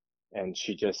 And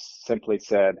she just simply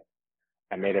said,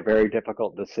 I made a very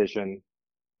difficult decision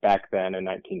back then in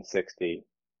 1960,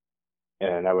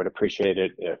 and I would appreciate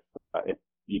it if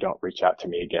you don't reach out to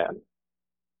me again.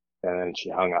 And then she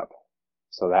hung up.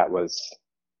 So that was,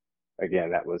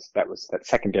 again, that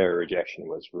secondary rejection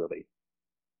was really,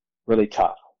 really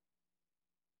tough.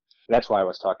 That's why I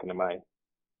was talking to my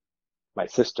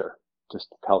sister, just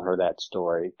to tell her that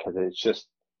story, because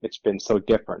it's been so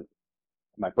different.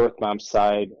 My birth mom's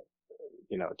side,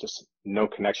 just no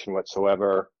connection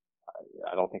whatsoever.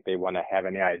 I don't think they want to have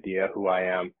any idea who I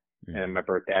am. And my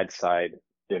birth dad's side,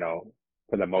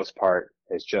 for the most part,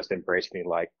 has just embraced me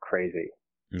like crazy.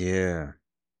 Yeah.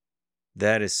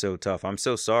 That is so tough. I'm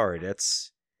so sorry.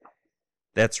 That's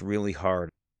really hard.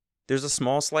 There's a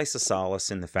small slice of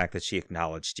solace in the fact that she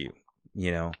acknowledged you,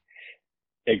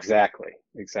 Exactly.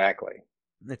 It's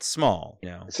small,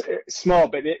 It's small,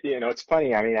 but it's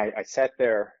funny. I mean, I sat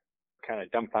there kind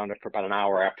of dumbfounded for about an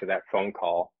hour after that phone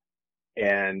call.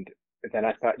 And then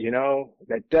I thought,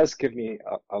 that does give me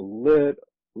a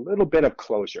little bit of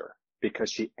closure,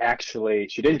 because she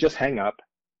didn't just hang up.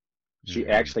 She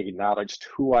actually acknowledged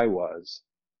who I was,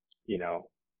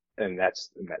 and that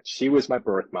she was my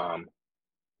birth mom.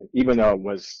 And even though it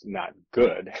was not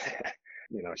good,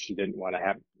 she didn't want to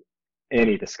have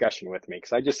any discussion with me,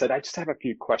 because I just said, I just have a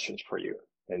few questions for you.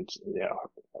 And,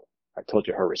 I told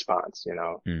you her response,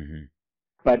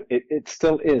 but it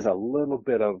still is a little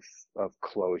bit of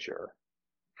closure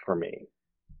for me.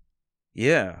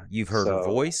 Yeah. You've heard her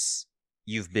voice.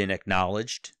 You've been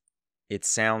acknowledged. It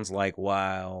sounds like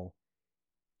while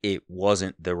it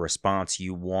wasn't the response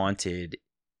you wanted,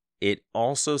 it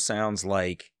also sounds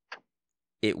like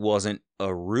it wasn't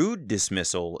a rude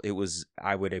dismissal. It was,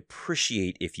 I would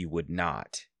appreciate if you would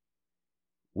not,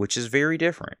 which is very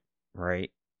different,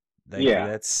 right?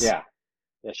 Yeah.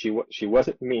 She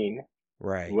wasn't mean.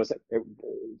 Right.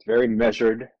 It's very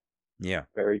measured. Yeah.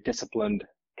 Very disciplined,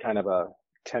 kind of a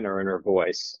tenor in her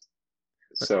voice.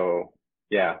 So,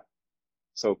 yeah.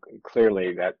 So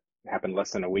clearly that happened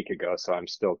less than a week ago. So I'm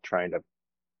still trying to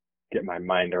get my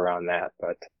mind around that,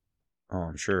 but. Oh,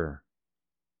 I'm sure.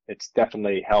 It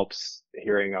definitely helps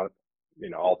hearing out,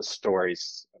 all the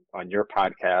stories on your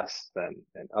podcast and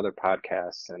other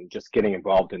podcasts, and just getting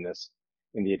involved in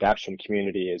the adoption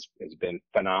community has been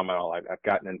phenomenal. I've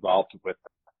gotten involved with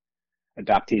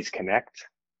Adoptees Connect,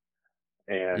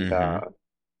 and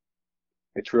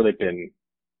it's really been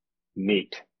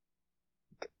neat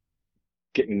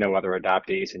getting to know other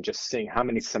adoptees and just seeing how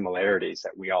many similarities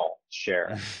that we all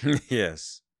share.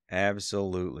 Yes,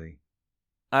 absolutely.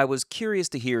 I was curious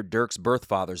to hear Dirk's birth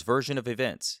father's version of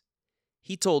events.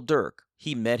 He told Dirk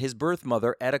he met his birth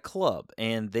mother at a club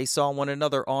and they saw one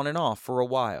another on and off for a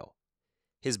while.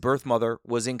 His birth mother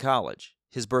was in college.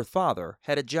 His birth father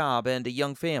had a job and a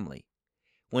young family.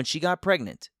 When she got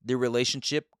pregnant, the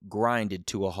relationship grinded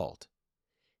to a halt.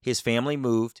 His family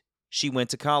moved, she went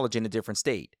to college in a different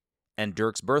state, and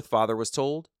Dirk's birth father was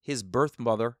told his birth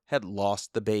mother had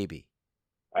lost the baby.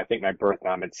 I think my birth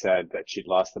mom had said that she'd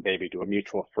lost the baby to a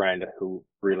mutual friend who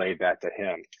relayed that to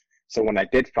him. So when I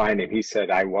did find him, he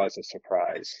said I was a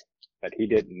surprise, that he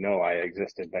didn't know I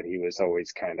existed, but he was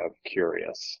always kind of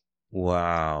curious.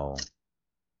 Wow.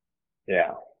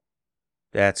 Yeah.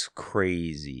 That's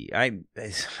crazy. I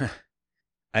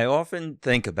often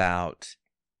think about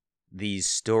these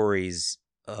stories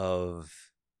of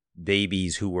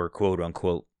babies who were quote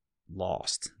unquote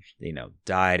lost,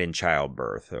 died in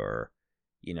childbirth, or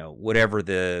whatever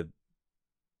the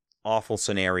awful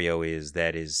scenario is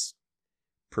that is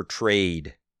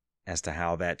portrayed as to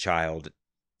how that child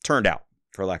turned out,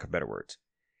 for lack of better words.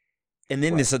 And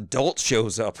then this adult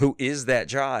shows up who is that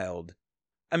child.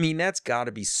 I mean, that's got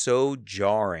to be so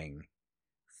jarring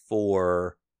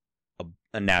for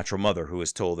a natural mother who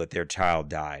is told that their child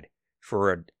died,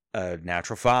 for a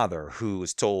natural father who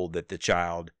is told that the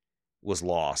child was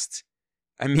lost.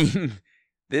 I mean,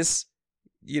 this,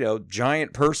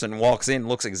 giant person walks in,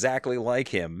 looks exactly like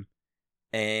him,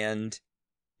 and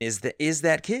is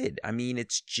that kid. I mean,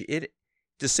 it's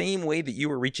the same way that you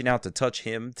were reaching out to touch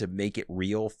him to make it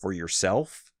real for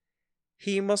yourself.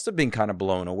 He must have been kind of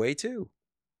blown away too.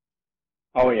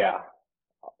 Oh yeah.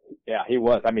 Yeah, he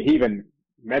was. I mean, he even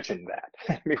mentioned that.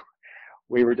 I mean,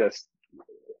 we were just,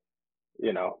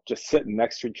 just sitting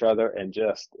next to each other, and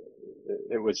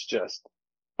it was just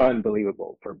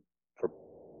unbelievable for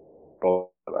both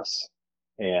of us.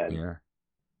 And,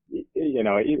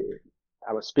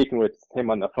 I was speaking with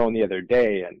him on the phone the other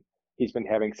day, and he's been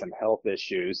having some health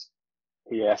issues.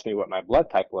 He asked me what my blood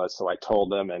type was, so I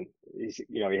told him, and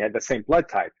he had the same blood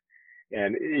type.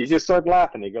 And he just started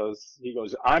laughing. He goes,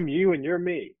 "I'm you and you're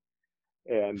me."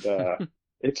 And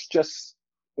it's just,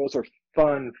 those are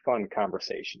fun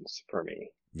conversations for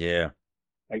me. Yeah.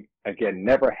 Again,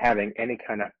 never having any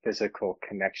kind of physical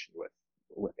connection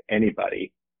with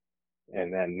anybody.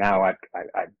 And then now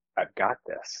I've got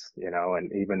this,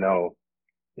 and even though,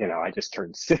 I just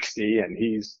turned 60 and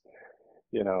he's,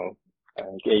 I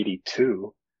think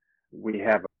 82, we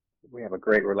have a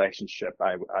great relationship,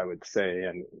 I would say.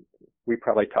 And we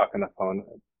probably talk on the phone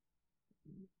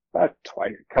about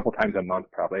a couple times a month,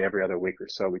 probably every other week or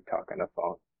so. We talk on the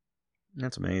phone.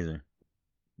 That's amazing.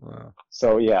 Wow.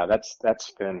 So yeah, that's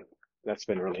been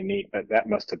really neat. But that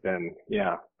must have been,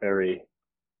 very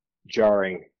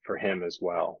jarring for him as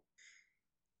well.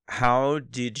 How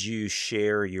did you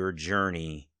share your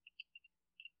journey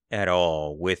at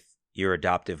all with your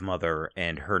adoptive mother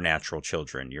and her natural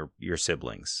children, your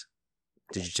siblings?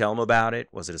 Did you tell them about it?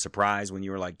 Was it a surprise when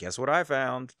you were like, "Guess what I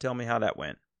found"? Tell me how that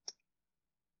went.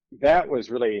 That was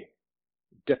really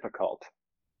difficult.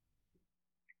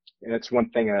 And it's one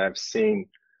thing that I've seen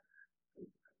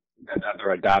that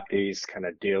other adoptees kind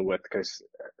of deal with, because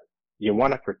you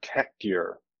want to protect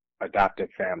your adoptive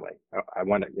family. I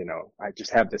want to, I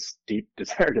just have this deep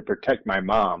desire to protect my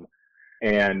mom.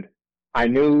 And I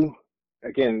knew,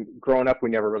 again, growing up, we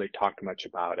never really talked much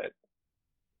about it.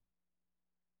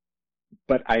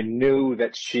 But I knew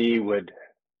that she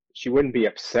wouldn't be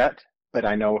upset, but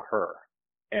I know her.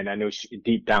 And I knew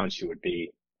deep down she would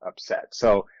be upset.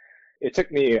 So it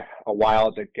took me a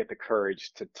while to get the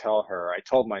courage to tell her. I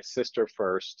told my sister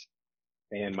first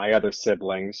and my other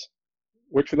siblings,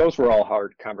 which those were all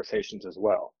hard conversations as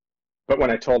well. But when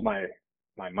I told my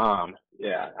mom,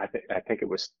 I think it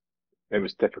was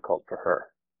difficult for her.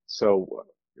 So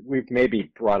we've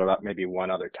maybe brought it up maybe one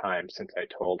other time since I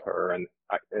told her, and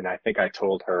I think I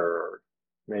told her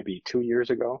maybe 2 years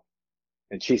ago,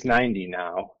 and she's 90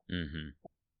 now. Mm-hmm.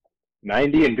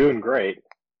 90 and doing great.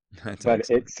 That's but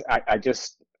excellent. I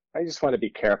just want to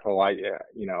be careful. I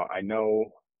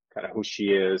know kind of who she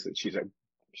is, and she's a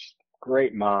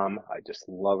great mom. I just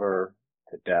love her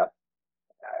to death,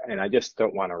 and I just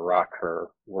don't want to rock her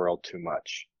world too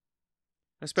much.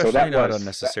 Especially so not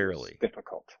unnecessarily. That was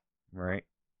difficult, right?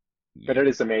 But it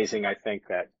is amazing. I think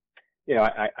that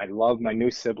I love my new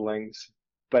siblings,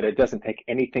 but it doesn't take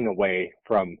anything away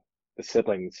from the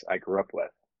siblings I grew up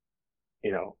with.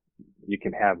 You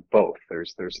can have both.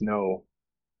 There's no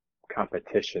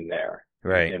competition there,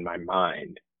 right, in my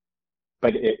mind.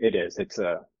 But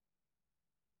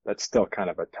that's still kind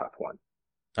of a tough one.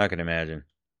 I can imagine.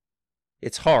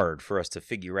 It's hard for us to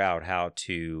figure out how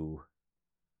to,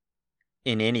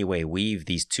 in any way, weave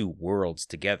these two worlds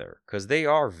together, because they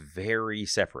are very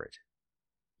separate.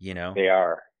 They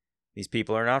are. These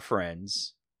people are not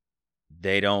friends.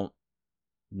 They don't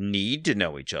need to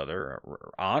know each other,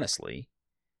 honestly.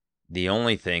 The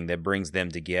only thing that brings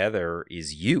them together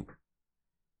is you.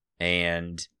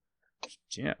 And,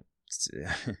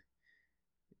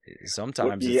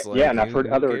 sometimes it's like... Yeah, and I've heard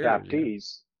other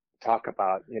adoptees talk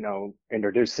about,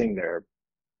 introducing their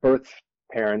birth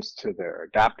parents to their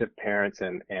adoptive parents,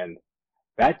 and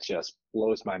that just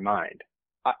blows my mind.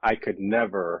 I could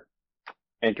never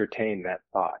entertain that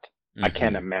thought. Mm-hmm. I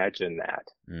can't imagine that.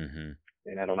 Mm-hmm.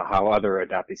 And I don't know how other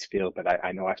adoptees feel, but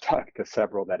I know I've talked to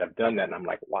several that have done that, and I'm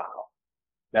like, wow,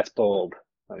 that's bold.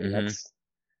 I mean, mm-hmm.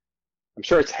 I'm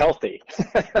sure it's healthy.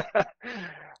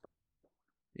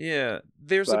 Yeah,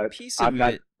 there's a piece of I'm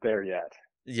not there yet.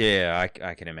 Yeah,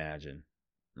 I can imagine.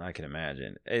 I can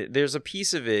imagine. There's a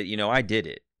piece of it, I did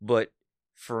it. But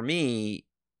for me,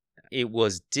 it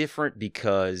was different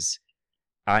because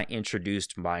I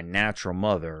introduced my natural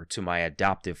mother to my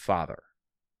adoptive father.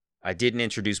 I didn't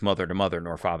introduce mother to mother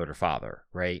nor father to father,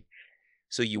 right?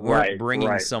 So you weren't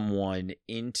bringing someone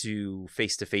into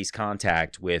face-to-face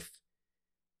contact with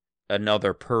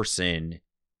another person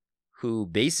who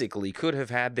basically could have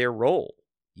had their role,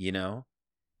 you know?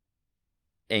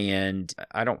 And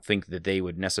I don't think that they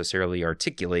would necessarily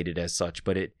articulate it as such,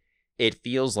 but it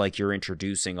feels like you're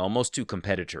introducing almost two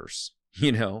competitors,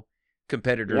 you know?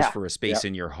 Competitors for a space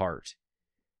in your heart.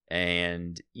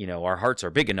 And, you know, our hearts are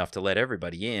big enough to let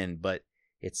everybody in, but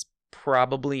it's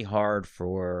probably hard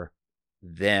for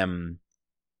them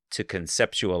to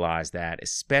conceptualize that,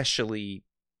 especially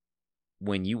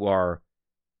when you are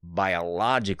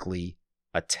biologically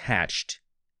attached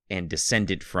and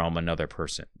descended from another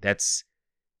person. That's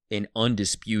an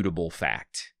undisputable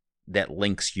fact that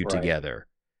links you together,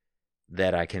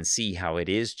 that I can see how it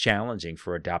is challenging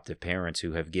for adoptive parents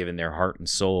who have given their heart and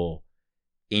soul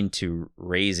into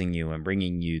raising you and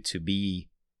bringing you to be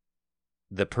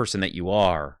the person that you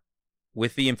are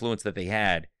with the influence that they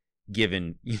had,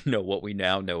 given, you know, what we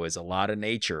now know is a lot of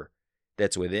nature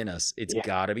that's within us. It's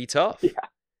got to be tough,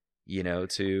 you know,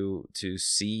 to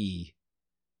see,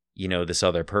 you know, this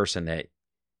other person that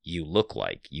you look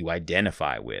like, you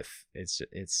identify with. It's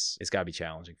got to be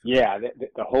challenging for them.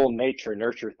 The whole nature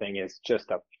nurture thing is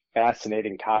just a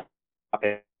fascinating topic,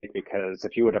 because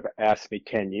if you would have asked me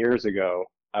 10 years ago,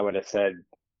 I would have said,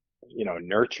 you know,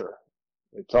 nurture.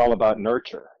 It's all about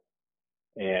nurture.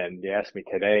 And you ask me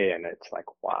today, and it's like,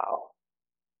 wow,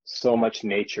 so much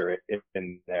nature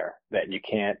in there that you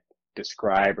can't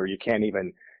describe, or you can't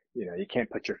even, you know, you can't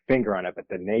put your finger on it, but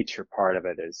the nature part of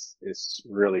it is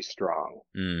really strong.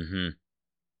 Mm-hmm.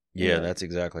 Yeah, that's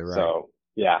exactly right. So,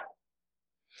 yeah.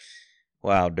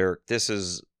 Wow, Dirk, this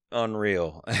is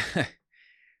unreal.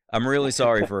 I'm really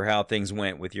sorry for how things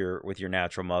went with your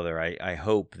natural mother. I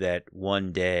hope that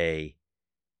one day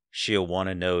she'll want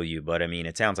to know you, but I mean,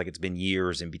 it sounds like it's been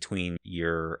years in between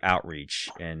your outreach,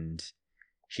 and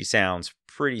she sounds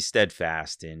pretty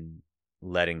steadfast in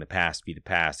letting the past be the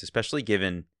past, especially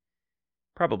given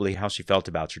probably how she felt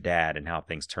about your dad and how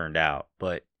things turned out.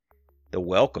 But the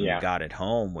welcome you got at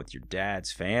home with your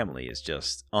dad's family is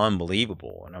just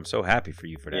unbelievable, and I'm so happy for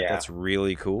you for that. Yeah. That's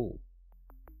really cool.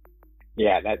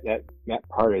 Yeah, that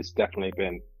part has definitely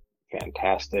been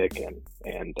fantastic, and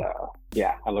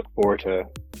I look forward to,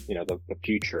 you know, the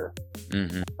future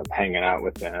of hanging out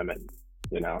with them. And,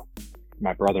 you know,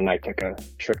 my brother and I took a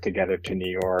trip together to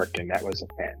New York, and that was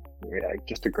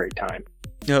just a great time.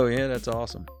 Oh yeah, that's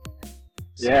awesome.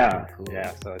 Cool.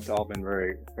 So it's all been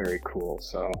very, very cool.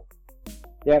 So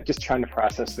yeah, just trying to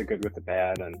process the good with the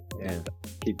bad and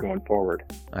keep going forward.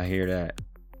 I hear that.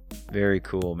 Very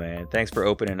cool, man. Thanks for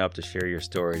opening up to share your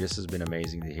story. This has been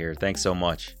amazing to hear. Thanks so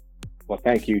much. Well,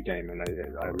 thank you, Damon. I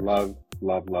love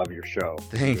your show.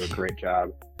 You do a great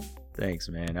job. Thanks,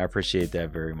 man. I appreciate that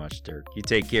very much, Dirk. You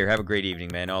take care. Have a great evening,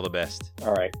 man. All the best.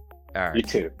 All right. You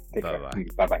too. Take care.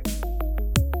 Bye-bye.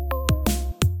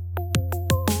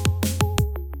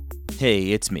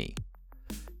 Hey, it's me.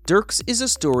 Dirk's is a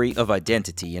story of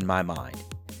identity in my mind.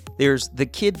 There's the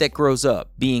kid that grows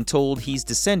up being told he's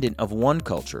descendant of one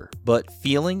culture, but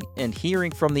feeling and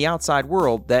hearing from the outside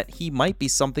world that he might be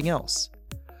something else.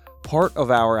 Part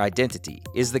of our identity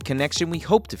is the connection we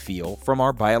hope to feel from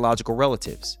our biological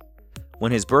relatives.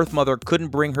 When his birth mother couldn't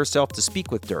bring herself to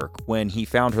speak with Dirk when he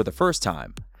found her the first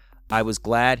time, I was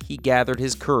glad he gathered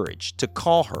his courage to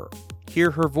call her, hear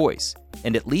her voice,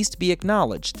 and at least be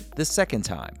acknowledged the second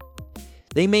time.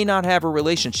 They may not have a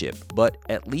relationship, but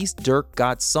at least Dirk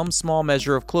got some small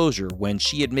measure of closure when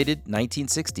she admitted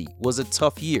 1960 was a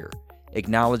tough year,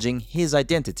 acknowledging his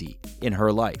identity in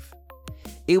her life.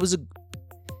 It was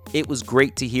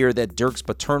great to hear that Dirk's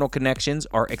paternal connections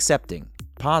are accepting,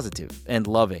 positive, and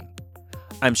loving.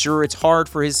 I'm sure it's hard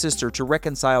for his sister to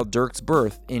reconcile Dirk's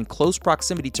birth in close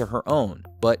proximity to her own,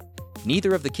 but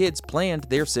neither of the kids planned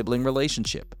their sibling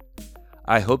relationship.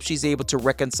 I hope she's able to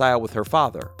reconcile with her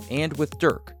father and with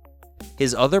Dirk.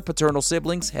 His other paternal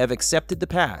siblings have accepted the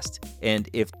past, and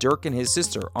if Dirk and his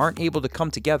sister aren't able to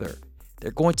come together, they're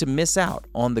going to miss out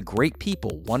on the great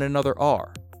people one another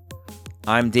are.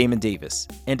 I'm Damon Davis,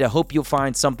 and I hope you'll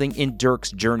find something in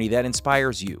Dirk's journey that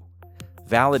inspires you,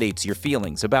 validates your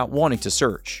feelings about wanting to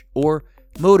search, or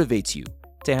motivates you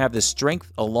to have the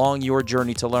strength along your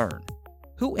journey to learn.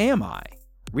 Who am I,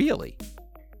 really?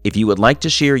 If you would like to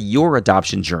share your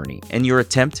adoption journey and your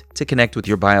attempt to connect with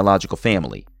your biological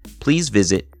family, please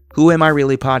visit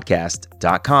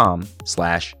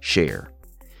whoamireally.podcast.com/share.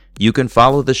 You can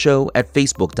follow the show at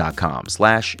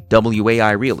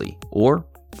facebook.com/WAIReally or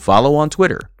follow on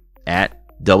Twitter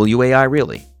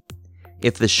 @WAIReally.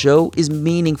 If the show is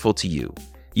meaningful to you,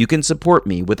 you can support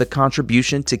me with a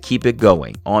contribution to keep it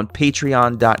going on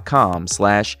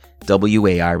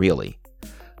patreon.com/WAIReally.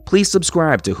 Please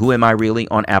subscribe to Who Am I Really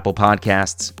on Apple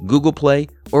Podcasts, Google Play,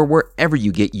 or wherever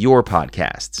you get your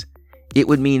podcasts. It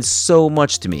would mean so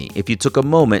much to me if you took a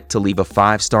moment to leave a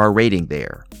 5-star rating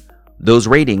there. Those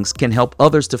ratings can help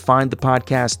others to find the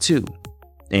podcast too.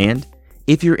 And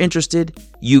if you're interested,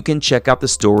 you can check out the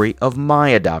story of my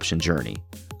adoption journey,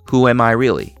 Who Am I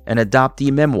Really? An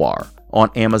Adoptee Memoir, on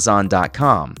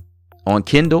Amazon.com, on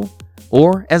Kindle,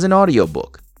 or as an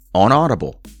audiobook on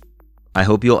Audible. I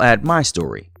hope you'll add my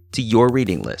story to your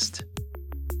reading list.